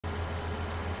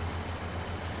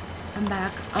I'm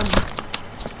back.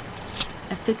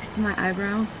 I fixed my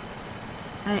eyebrow.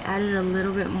 I added a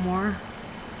little bit more.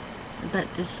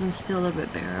 But this one's still a little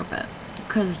bit bigger, but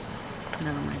because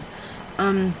never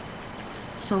mind.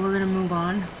 So we're gonna move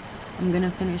on. I'm gonna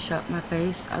finish up my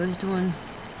face. I was doing,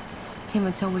 can't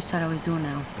even tell which side I was doing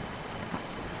now.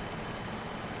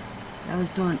 I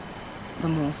was doing the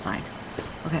mole side.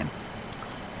 Okay,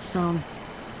 so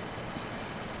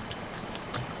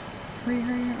hurry.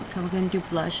 Okay, we're gonna do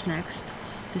blush next.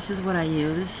 This is what I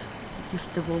use. It's a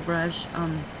stipple brush.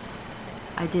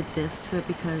 I did this to it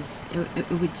because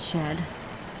it would shed,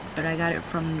 but I got it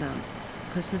from the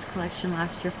Christmas collection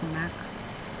last year from MAC.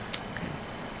 Okay,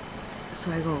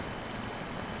 so I go,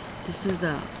 this is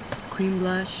a cream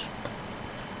blush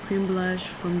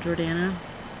from Jordana.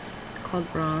 It's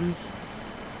called Bronze.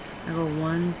 I go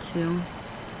 1, 2.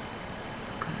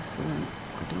 Okay, so then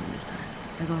I'll do on this side.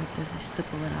 I go like this, I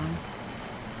stipple it on.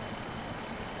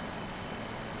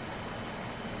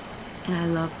 And I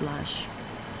love blush.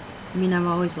 I mean, I've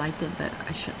always liked it, but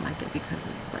I shouldn't like it because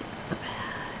it's like the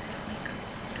bad makeup.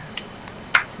 Okay.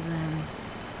 So then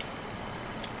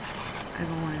I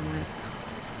go in with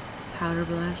powder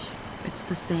blush. It's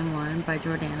the same one by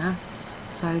Jordana.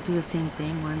 So I do the same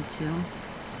thing, 1, 2.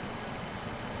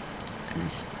 And I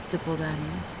stipple that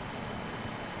in.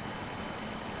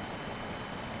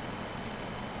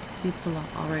 See, it's a lot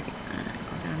already. And I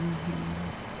go down here.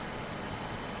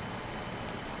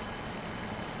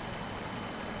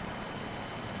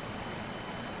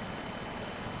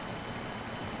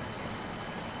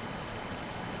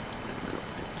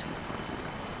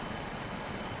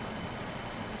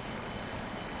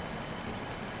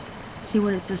 See,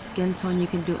 when it's a skin tone, you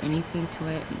can do anything to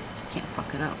it. You can't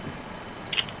fuck it up.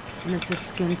 When it's a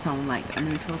skin tone, like a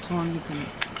neutral tone, you can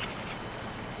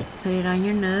put it on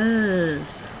your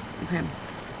nose. Okay,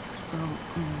 so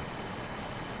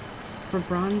for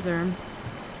bronzer,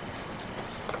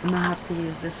 I'm gonna have to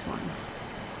use this one.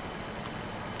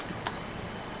 It's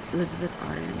Elizabeth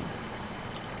Arden.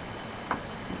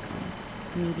 It's the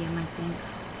medium, I think.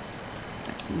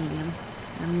 That's medium.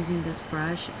 I'm using this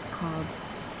brush. It's called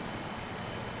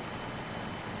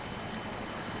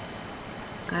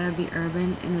Gotta Be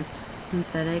Urban, and it's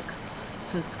synthetic,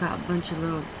 so it's got a bunch of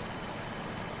little,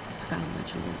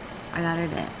 I got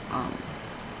it at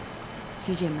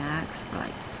TJ Maxx for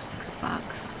like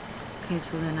 $6. Okay,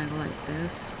 so then I go like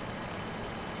this.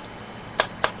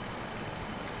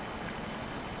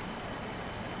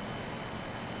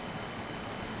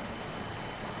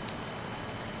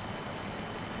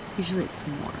 Usually it's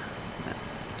more, but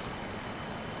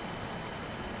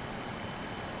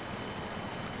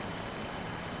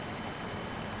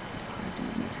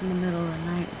in the middle of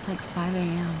the night. It's like 5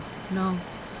 a.m. No,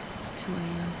 it's 2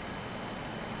 a.m.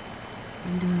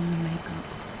 I'm doing the makeup.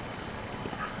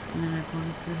 Yeah, and then I'm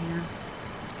going through here.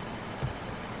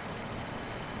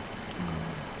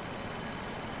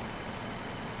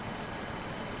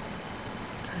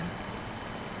 Okay,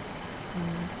 so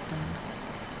that's done.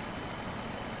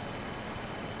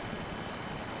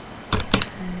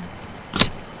 Okay.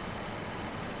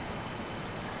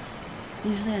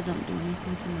 Usually I don't do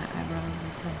anything to my eyebrows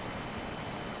until.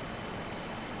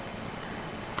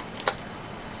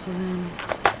 So then,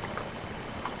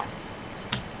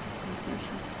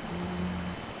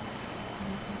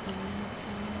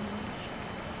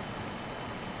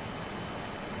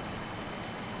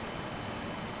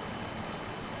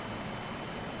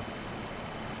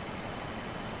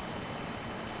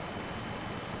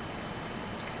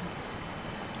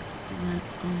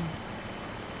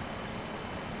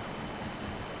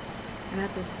 I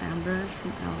got this fan brush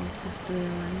from the Studio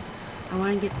One. I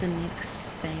want to get the NYX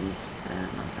base, but I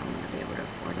don't know if I'm going to be able to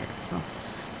afford it. So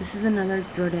this is another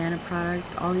Jordana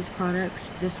product. All these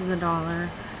products, this is $1.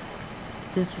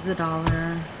 This is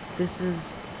 $1. This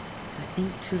is, I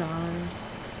think, $2.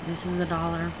 This is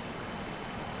 $1.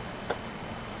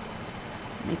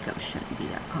 Makeup shouldn't be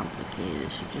that complicated.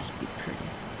 It should just be pretty.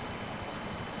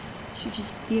 It should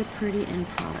just be a pretty end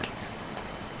product.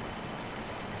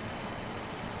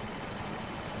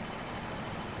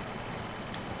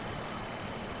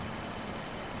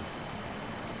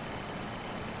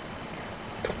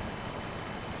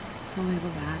 So I'm going to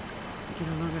go back, get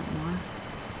a little bit more.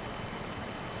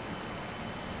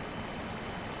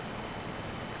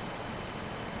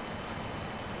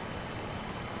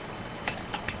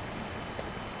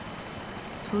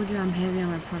 Told you I'm heavy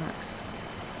on my products.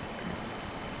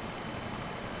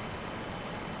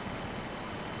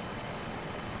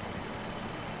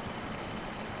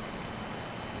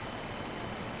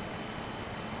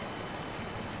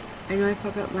 I know I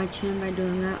fuck up my chin by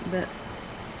doing that, but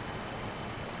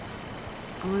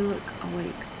I want to look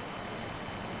awake,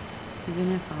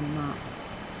 even if I'm not.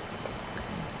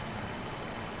 Okay.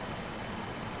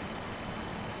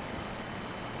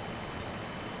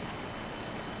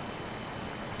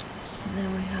 So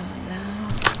then we have that.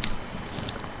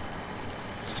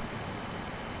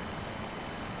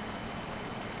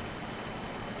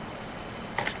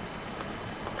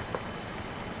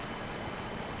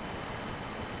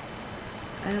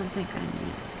 I don't think I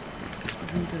need. I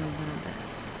can do a little bit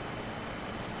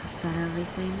to set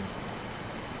everything,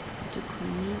 to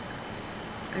clean it.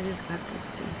 I just got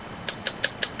this too.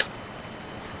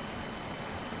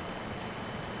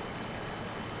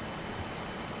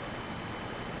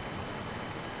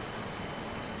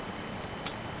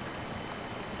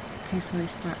 Okay, so we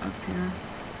start up here.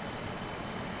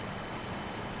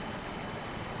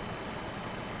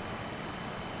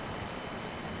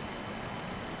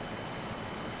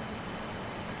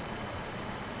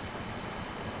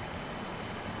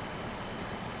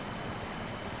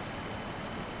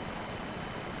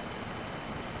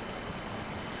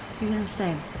 You're gonna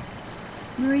say,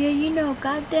 Maria, you know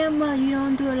goddamn well you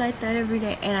don't do it like that every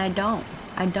day. And I don't.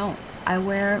 I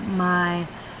wear my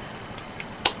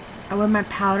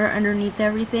powder underneath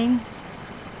everything.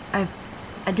 I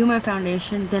do my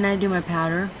foundation, then I do my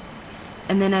powder,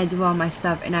 and then I do all my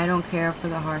stuff, and I don't care for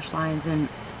the harsh lines, and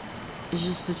it's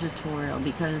just a tutorial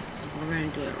because we're gonna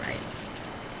do it right.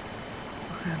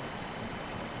 Okay.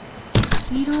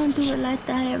 You don't do it like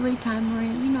that every time,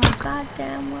 Maria. You know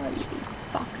goddamn well you be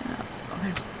fucking up.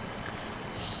 Okay.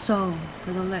 So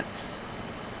for the lips,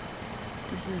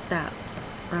 this is that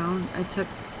brown. I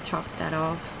chopped that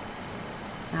off.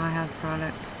 Now I have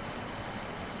product.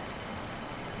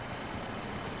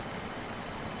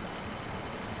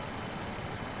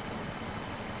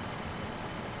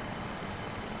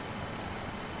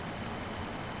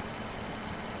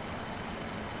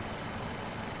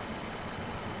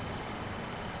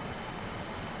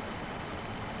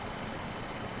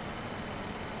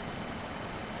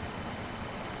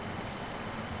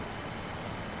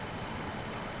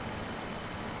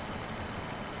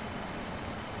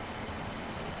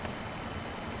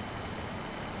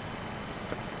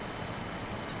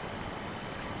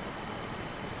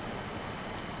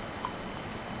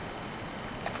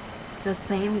 The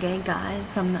same gay guy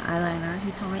from the eyeliner,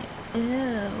 he told me,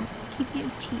 ew, keep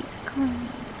your teeth clean.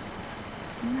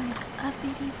 I'm like,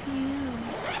 uppity to you.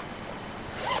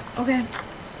 Okay.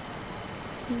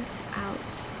 Peace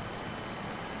out.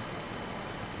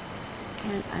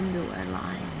 And underwear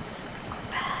lines.